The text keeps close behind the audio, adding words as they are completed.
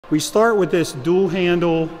We start with this dual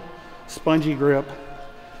handle spongy grip.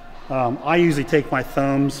 I usually take my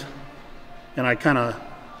thumbs and I kind of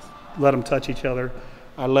let them touch each other.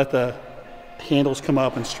 I let the handles come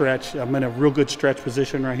up and stretch. I'm in a real good stretch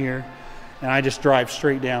position right here. And I just drive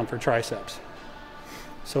straight down for triceps.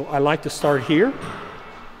 So I like to start here.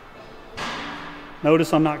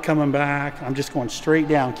 Notice I'm not coming back. I'm just going straight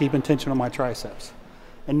down, keeping tension on my triceps.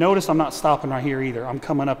 And notice I'm not stopping right here either. I'm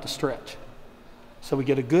coming up to stretch. So we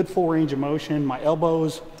get a good full range of motion. My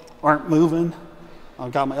elbows aren't moving.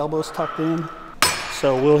 I've got my elbows tucked in.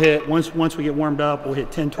 So we'll hit, once we get warmed up, we'll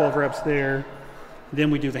hit 10, 12 reps there.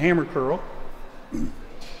 Then we do the hammer curl.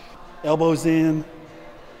 Elbows in,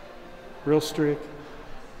 real strict.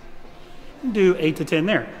 Do 8 to 10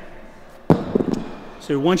 there.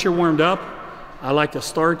 So once you're warmed up, I like to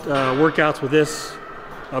start workouts with this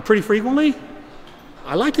pretty frequently.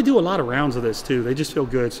 I like to do a lot of rounds of this too. They just feel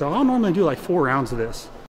good. So I'll normally do like 4 rounds of this.